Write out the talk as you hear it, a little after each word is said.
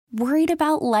Worried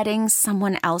about letting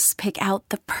someone else pick out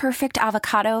the perfect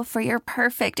avocado for your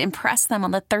perfect impress them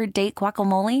on the third date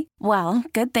guacamole? Well,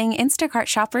 good thing Instacart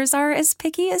shoppers are as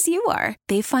picky as you are.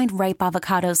 They find ripe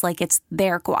avocados like it's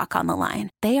their guac on the line.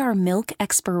 They are milk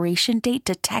expiration date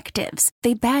detectives.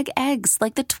 They bag eggs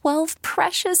like the 12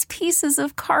 precious pieces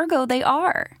of cargo they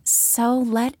are. So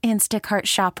let Instacart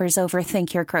shoppers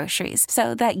overthink your groceries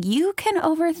so that you can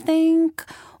overthink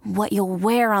what you'll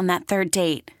wear on that third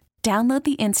date. Download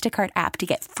the Instacart app to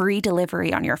get free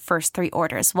delivery on your first 3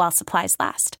 orders while supplies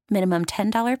last. Minimum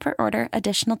 $10 per order.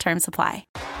 Additional terms apply.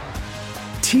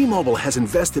 T-Mobile has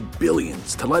invested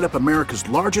billions to light up America's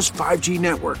largest 5G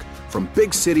network, from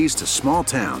big cities to small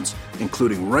towns,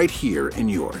 including right here in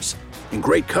yours. And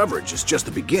great coverage is just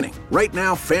the beginning. Right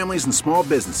now, families and small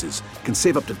businesses can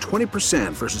save up to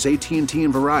 20% versus AT&T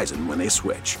and Verizon when they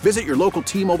switch. Visit your local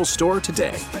T-Mobile store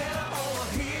today.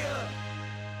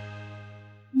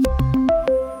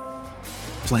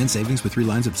 Plan savings with 3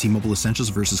 lines of T-Mobile Essentials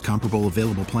versus comparable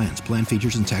available plans. Plan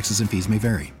features and taxes and fees may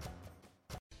vary.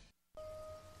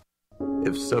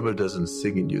 If summer doesn't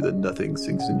sing in you, then nothing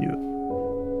sings in you.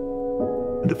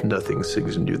 And if nothing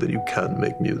sings in you, then you can't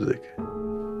make music.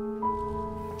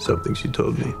 Something she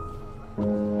told me.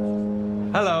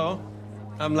 Hello,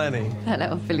 I'm Lenny.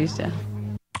 Hello, Felicia.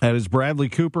 That is Bradley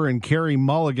Cooper and Carey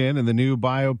Mulligan in the new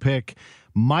biopic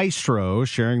Maestro,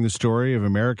 sharing the story of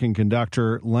American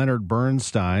conductor Leonard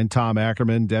Bernstein. Tom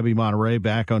Ackerman, Debbie Monterey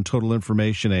back on Total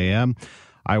Information AM.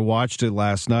 I watched it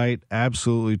last night.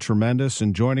 Absolutely tremendous.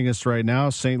 And joining us right now,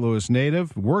 St. Louis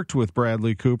native, worked with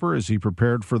Bradley Cooper as he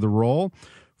prepared for the role.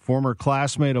 Former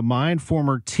classmate of mine,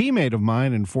 former teammate of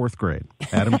mine in 4th grade,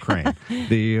 Adam Crane,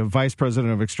 the Vice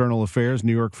President of External Affairs,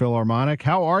 New York Philharmonic.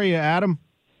 How are you, Adam?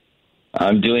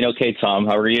 I'm doing okay, Tom.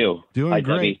 How are you? Doing Hi,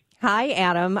 great. Debbie. Hi,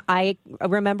 Adam. I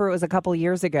remember it was a couple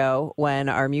years ago when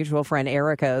our mutual friend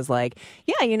Erica was like,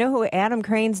 yeah, you know who Adam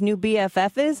Crane's new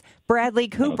BFF is? Bradley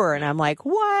Cooper. And I'm like,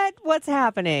 what? What's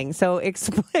happening? So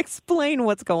explain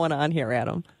what's going on here,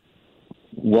 Adam.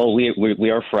 Well,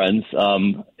 we are friends.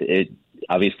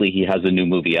 Obviously, he has a new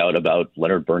movie out about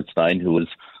Leonard Bernstein, who was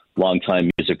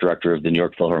longtime music director of the New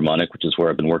York Philharmonic, which is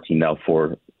where I've been working now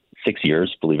for 6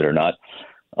 years, believe it or not.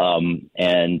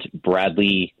 And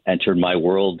Bradley entered my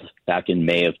world back in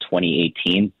May of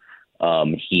 2018.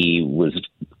 He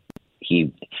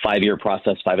 5.5-year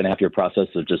process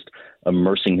of just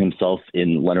immersing himself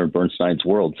in Leonard Bernstein's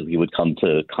world. So he would come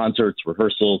to concerts,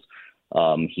 rehearsals.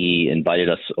 He invited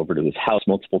us over to his house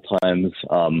multiple times.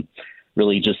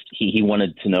 Really just, he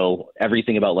wanted to know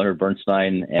everything about Leonard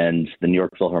Bernstein and the New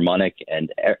York Philharmonic.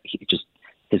 And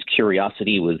his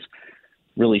curiosity was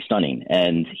really stunning.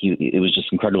 And it was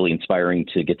just incredibly inspiring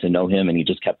to get to know him. And he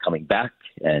just kept coming back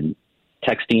and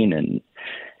texting,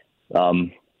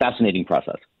 and fascinating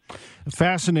process.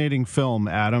 Fascinating film,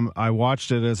 Adam. I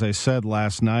watched it, as I said,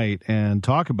 last night, and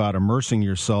talk about immersing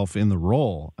yourself in the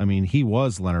role. I mean, he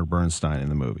was Leonard Bernstein in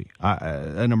the movie,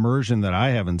 an immersion that I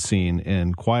haven't seen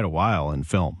in quite a while in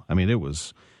film. I mean, it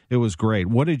was great.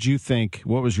 What did you think?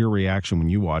 What was your reaction when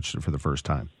you watched it for the first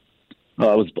time?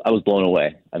 I was blown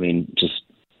away. I mean, just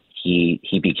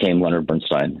he became Leonard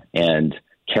Bernstein, and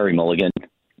Carey Mulligan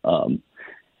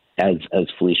as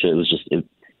Felicia. It was just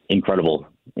incredible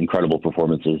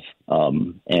performances,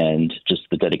 and just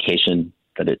the dedication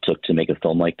that it took to make a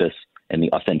film like this, and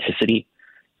the authenticity.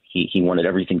 He wanted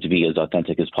everything to be as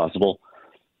authentic as possible.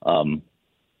 I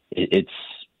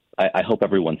hope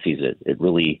everyone sees it. It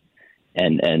really,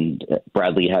 and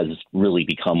Bradley has really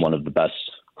become one of the best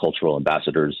cultural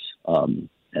ambassadors,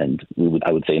 and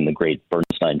I would say in the great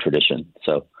Bernstein tradition.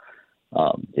 So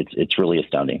it's really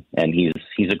astounding, and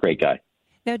he's a great guy.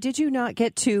 Now, did you not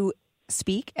get to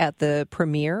speak at the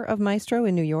premiere of Maestro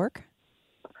in New York?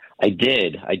 I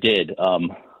did.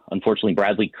 Unfortunately,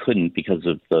 Bradley couldn't because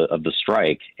of the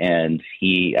strike, and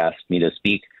he asked me to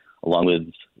speak along with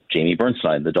Jamie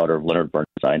Bernstein, the daughter of Leonard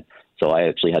Bernstein. So I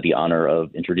actually had the honor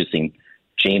of introducing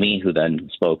Jamie, who then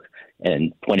spoke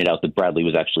and pointed out that Bradley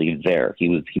was actually there. He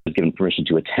was given permission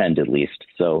to attend, at least.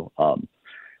 So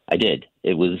I did.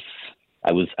 I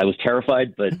was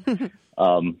terrified, but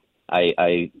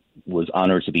I was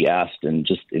honored to be asked and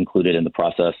just included in the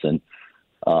process. And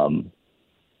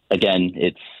again,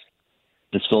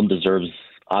 this film deserves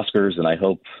Oscars, and I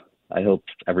hope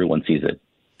everyone sees it.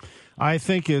 I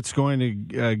think it's going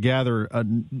to gather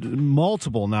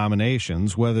multiple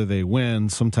nominations. Whether they win,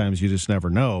 sometimes you just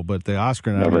never know. But the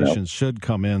Oscar nominations should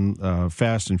come in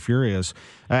fast and furious.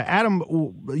 Adam,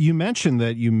 you mentioned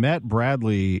that you met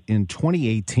Bradley in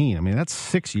 2018. I mean, that's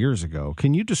 6 years ago.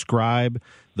 Can you describe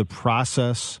the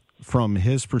process from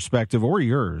his perspective or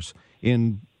yours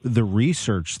in the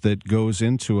research that goes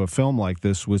into a film like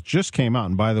this, which just came out,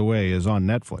 and by the way, is on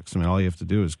Netflix. I mean, all you have to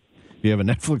do is, if you have a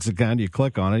Netflix account, you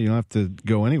click on it. You don't have to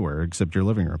go anywhere except your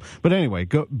living room. But anyway,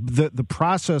 the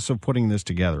process of putting this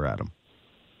together, Adam.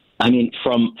 I mean,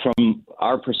 from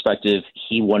our perspective,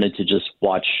 he wanted to just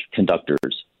watch conductors.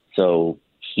 So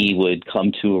he would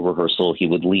come to a rehearsal. He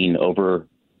would lean over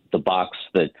the box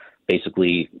that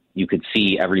basically you could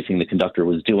see everything the conductor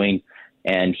was doing.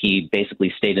 And he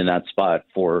basically stayed in that spot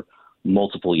for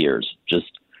multiple years, just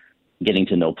getting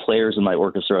to know players in my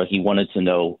orchestra. He wanted to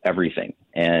know everything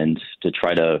and to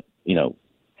try to,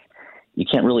 you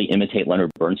can't really imitate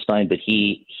Leonard Bernstein, but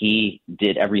he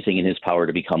did everything in his power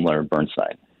to become Leonard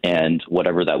Bernstein, and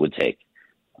whatever that would take.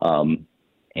 And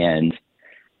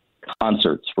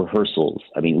concerts, rehearsals.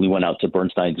 I mean, we went out to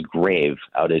Bernstein's grave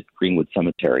out at Greenwood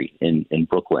Cemetery in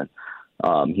Brooklyn.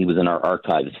 He was in our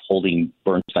archives holding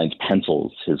Bernstein's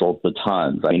pencils, his old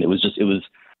batons. I mean, it was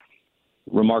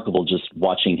remarkable just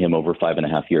watching him over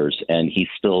 5.5 years, and he's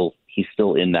still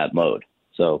in that mode.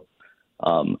 So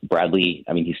Bradley,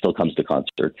 I mean, he still comes to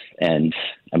concerts, and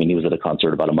I mean, he was at a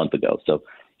concert about a month ago. So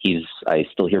I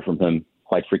still hear from him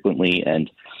quite frequently, and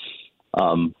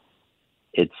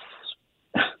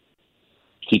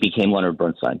he became Leonard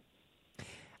Bernstein.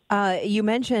 You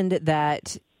mentioned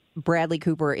that Bradley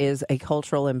Cooper is a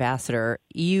cultural ambassador.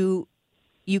 You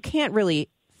can't really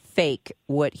fake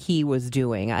what he was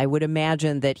doing. I would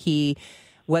imagine that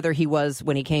whether he was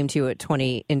when he came to it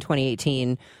in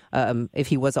 2018, if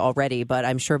he was already, but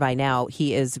I'm sure by now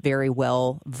he is very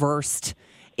well versed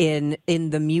in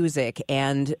the music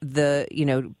and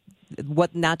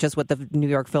not just what the New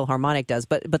York Philharmonic does,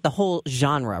 but the whole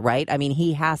genre, right? I mean,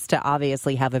 he has to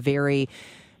obviously have a very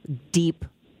deep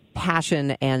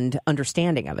passion and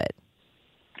understanding of it.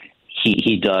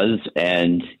 He does,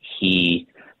 and he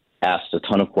asked a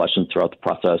ton of questions throughout the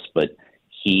process, but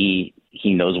he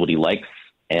knows what he likes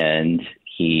and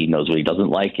he knows what he doesn't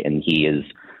like, and he has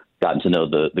gotten to know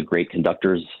the great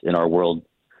conductors in our world.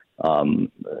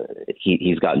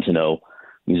 He's gotten to know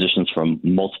musicians from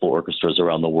multiple orchestras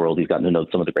around the world. He's gotten to know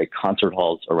some of the great concert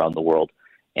halls around the world,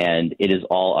 and it is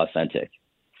all authentic.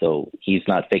 So he's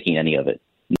not faking any of it.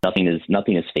 Nothing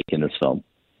is fake in this film.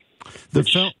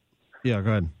 Yeah,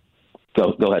 go ahead.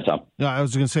 Go ahead, Tom. No, I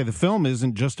was going to say the film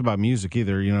isn't just about music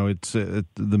either. It's the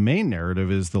main narrative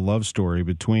is the love story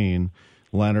between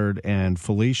Leonard and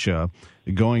Felicia,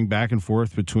 going back and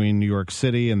forth between New York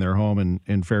City and their home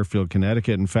in Fairfield,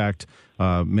 Connecticut. In fact,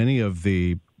 many of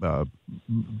the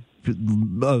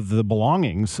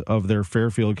belongings of their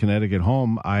Fairfield, Connecticut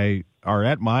home are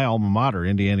at my alma mater,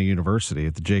 Indiana University,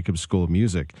 at the Jacobs School of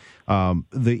Music.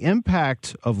 The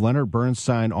impact of Leonard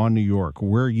Bernstein on New York,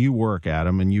 where you work,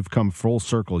 Adam, and you've come full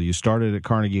circle. You started at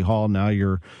Carnegie Hall, now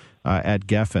you're at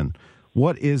Geffen.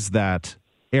 What is that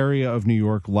area of New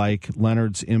York like,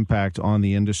 Leonard's impact on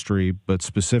the industry, but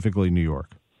specifically New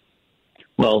York?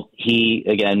 Well, he,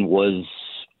 again, was,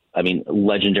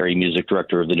 legendary music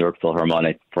director of the New York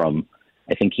Philharmonic from,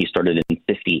 I think he started in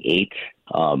 58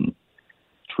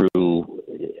 through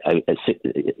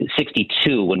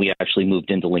 62 when we actually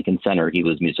moved into Lincoln Center. He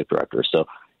was music director. So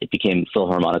it became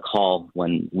Philharmonic Hall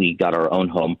when we got our own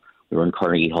home. We were in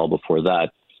Carnegie Hall before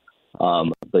that.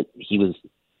 But he was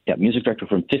music director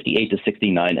from 58 to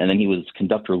 69, and then he was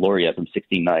conductor laureate from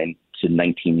 69 to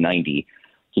 1990.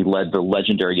 He led the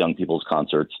legendary Young People's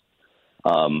Concerts.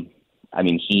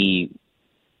 He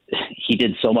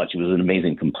did so much. He was an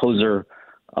amazing composer,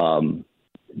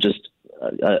 just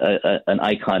an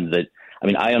icon that,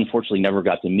 I unfortunately never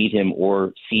got to meet him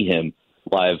or see him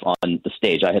live on the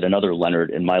stage. I had another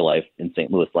Leonard in my life in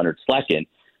St. Louis, Leonard Slacken,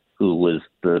 who was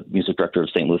the music director of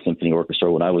St. Louis Symphony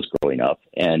Orchestra when I was growing up.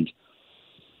 And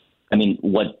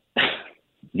what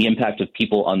the impact of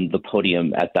people on the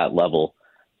podium at that level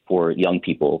for young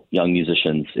people, young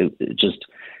musicians, it just,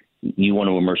 you want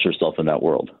to immerse yourself in that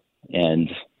world. And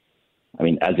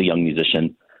as a young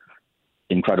musician,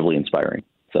 incredibly inspiring.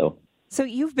 So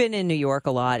you've been in New York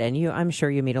a lot, and I'm sure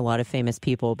you meet a lot of famous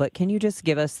people, but can you just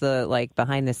give us the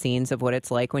behind the scenes of what it's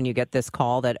like when you get this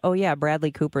call that, oh yeah, Bradley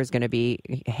Cooper is going to be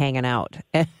hanging out?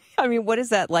 What is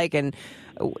that like? And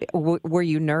were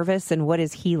you nervous, and what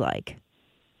is he like?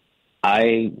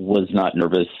 I was not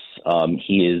nervous.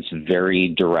 He is very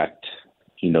direct.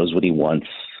 He knows what he wants.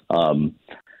 I'm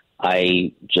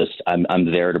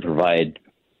there to provide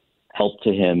help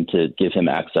to him, to give him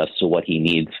access to what he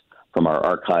needs, from our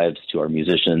archives to our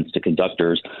musicians to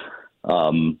conductors.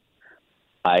 I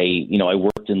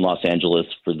worked in Los Angeles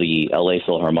for the LA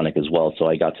Philharmonic as well, so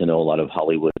I got to know a lot of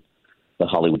Hollywood, the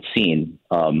Hollywood scene.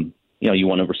 You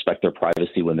want to respect their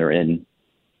privacy when they're in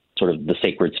sort of the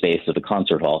sacred space of the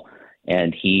concert hall.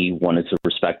 and he wanted to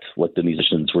respect what the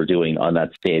musicians were doing on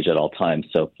that stage at all times.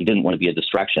 So he didn't want to be a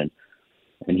distraction,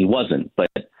 and he wasn't. But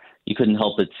you couldn't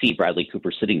help but see Bradley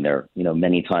Cooper sitting there,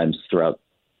 many times throughout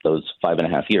those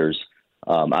 5.5 years.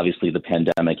 Obviously, the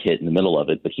pandemic hit in the middle of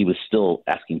it, but he was still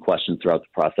asking questions throughout the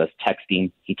process,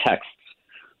 texting. He texts.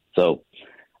 So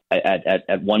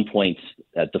at one point,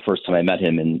 at the first time I met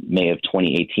him in May of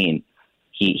 2018,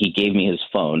 he gave me his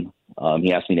phone.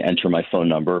 He asked me to enter my phone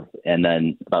number, and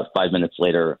then about 5 minutes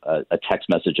later, a text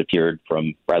message appeared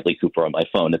from Bradley Cooper on my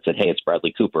phone that said, "Hey, it's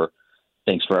Bradley Cooper.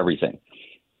 Thanks for everything."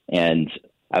 And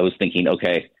I was thinking,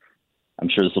 okay, I'm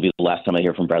sure this will be the last time I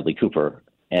hear from Bradley Cooper.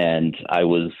 And I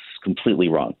was completely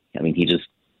wrong. I mean, he just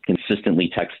consistently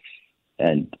texts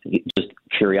and just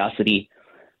curiosity.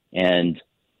 And,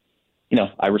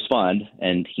 I respond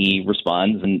and he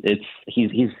responds, and he's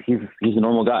a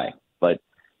normal guy. But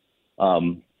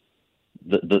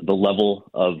the level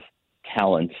of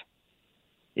talent,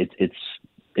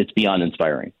 it's beyond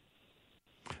inspiring.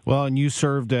 Well, and you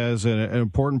served as an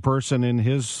important person in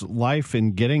his life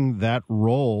in getting that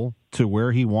role to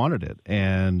where he wanted it,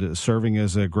 and serving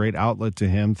as a great outlet to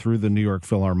him through the New York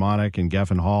Philharmonic and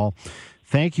Geffen Hall.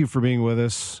 Thank you for being with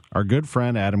us, our good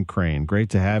friend Adam Crane. Great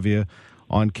to have you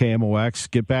on KMOX.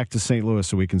 Get back to St. Louis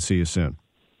so we can see you soon.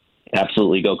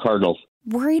 Absolutely. Go Cardinals.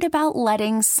 Worried about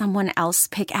letting someone else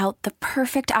pick out the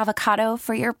perfect avocado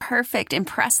for your perfect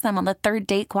impress them on the third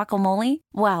date guacamole?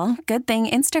 Well, good thing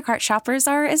Instacart shoppers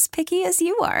are as picky as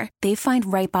you are. They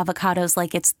find ripe avocados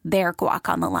like it's their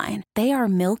guac on the line. They are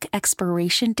milk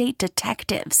expiration date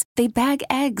detectives. They bag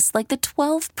eggs like the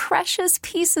 12 precious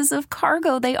pieces of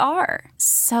cargo they are.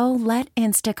 So let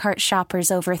Instacart shoppers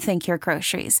overthink your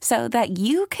groceries so that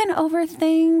you can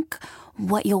overthink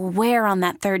what you'll wear on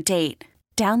that third date.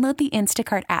 Download the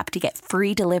Instacart app to get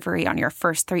free delivery on your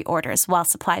first 3 orders while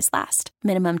supplies last.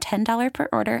 Minimum $10 per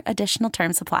order. Additional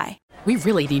terms apply. We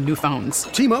really need new phones.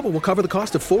 T-Mobile will cover the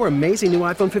cost of 4 amazing new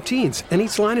iPhone 15s, and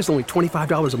each line is only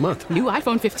 $25 a month. New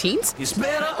iPhone 15s? It's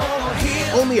better over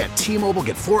here. Only at T-Mobile,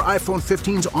 get 4 iPhone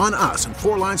 15s on us and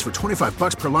 4 lines for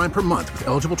 $25 per line per month with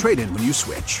eligible trade-in when you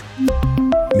switch.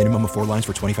 Minimum of 4 lines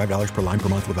for $25 per line per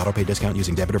month with autopay discount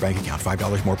using debit or bank account.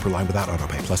 $5 more per line without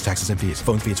autopay, plus taxes and fees.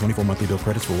 Phone fee at 24 monthly bill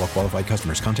credits for well-qualified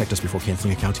customers. Contact us before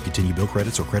canceling account to continue bill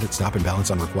credits or credit stop and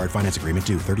balance on required finance agreement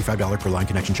due. $35 per line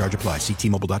connection charge applies. See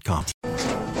T-Mobile.com.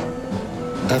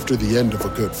 After the end of a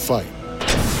good fight,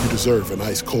 you deserve an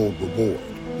ice-cold reward.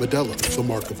 Modelo is the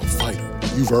mark of a fighter.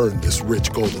 You've earned this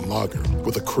rich golden lager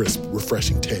with a crisp,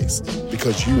 refreshing taste.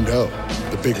 Because you know,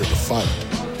 the bigger the fight,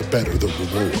 the better the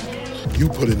reward. You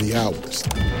put in the hours,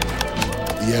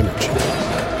 the energy,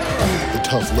 the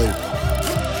tough labor.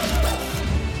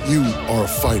 You are a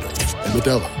fighter, and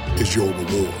Modelo is your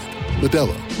reward.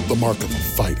 Modelo, the mark of a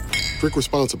fighter. Drink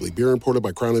responsibly. Beer imported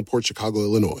by Crown Imports, Chicago,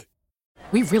 Illinois.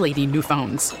 We really need new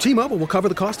phones. T-Mobile will cover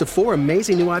the cost of 4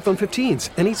 amazing new iPhone 15s,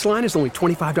 and each line is only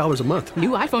 $25 a month. New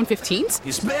iPhone 15s?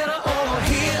 It's better over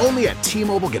here. Only at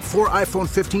T-Mobile, get 4 iPhone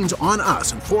 15s on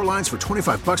us and 4 lines for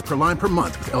 $25 per line per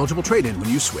month with eligible trade-in when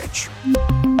you switch.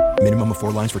 Minimum of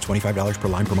 4 lines for $25 per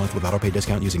line per month with autopay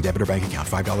discount using debit or bank account.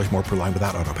 $5 more per line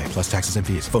without autopay, plus taxes and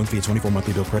fees. Phone fee at 24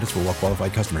 monthly bill credits for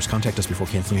well-qualified customers. Contact us before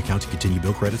canceling account to continue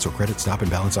bill credits or credit stop and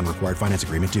balance on required finance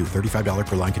agreement due. $35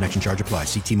 per line connection charge applies.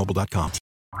 See T-Mobile.com.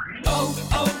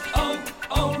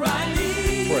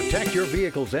 O'Reilly. Protect your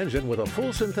vehicle's engine with a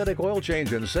full synthetic oil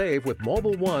change and save with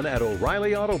Mobile One at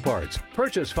O'Reilly Auto Parts.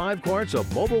 Purchase 5 quarts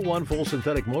of Mobile One full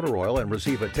synthetic motor oil and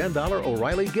receive a $10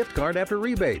 O'Reilly gift card after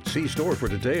rebate. See store for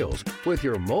details. With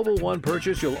your Mobile One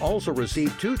purchase, you'll also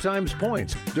receive 2 times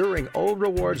points during O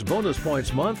Rewards Bonus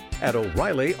Points Month at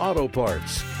O'Reilly Auto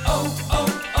Parts.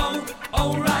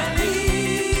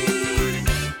 O'Reilly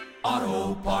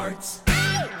Auto Parts.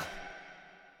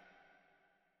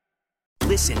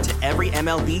 Listen to every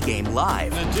MLB game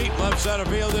live. In the deep left center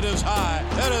field, it is high,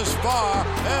 it is far,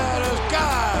 it is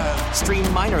gone. Stream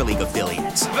minor league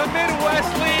affiliates. The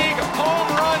Midwest League home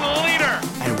run leader.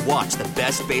 And watch the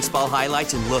best baseball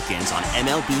highlights and look-ins on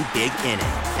MLB Big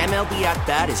Inning. MLB At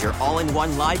Bat is your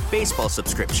all-in-one live baseball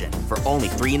subscription for only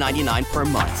 $3.99 per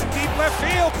month. Deep left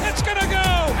field, it's gonna go.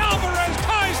 Alvarez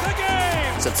ties the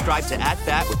game. Subscribe to At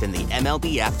Bat within the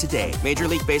MLB app today. Major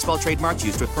League Baseball trademarks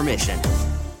used with permission.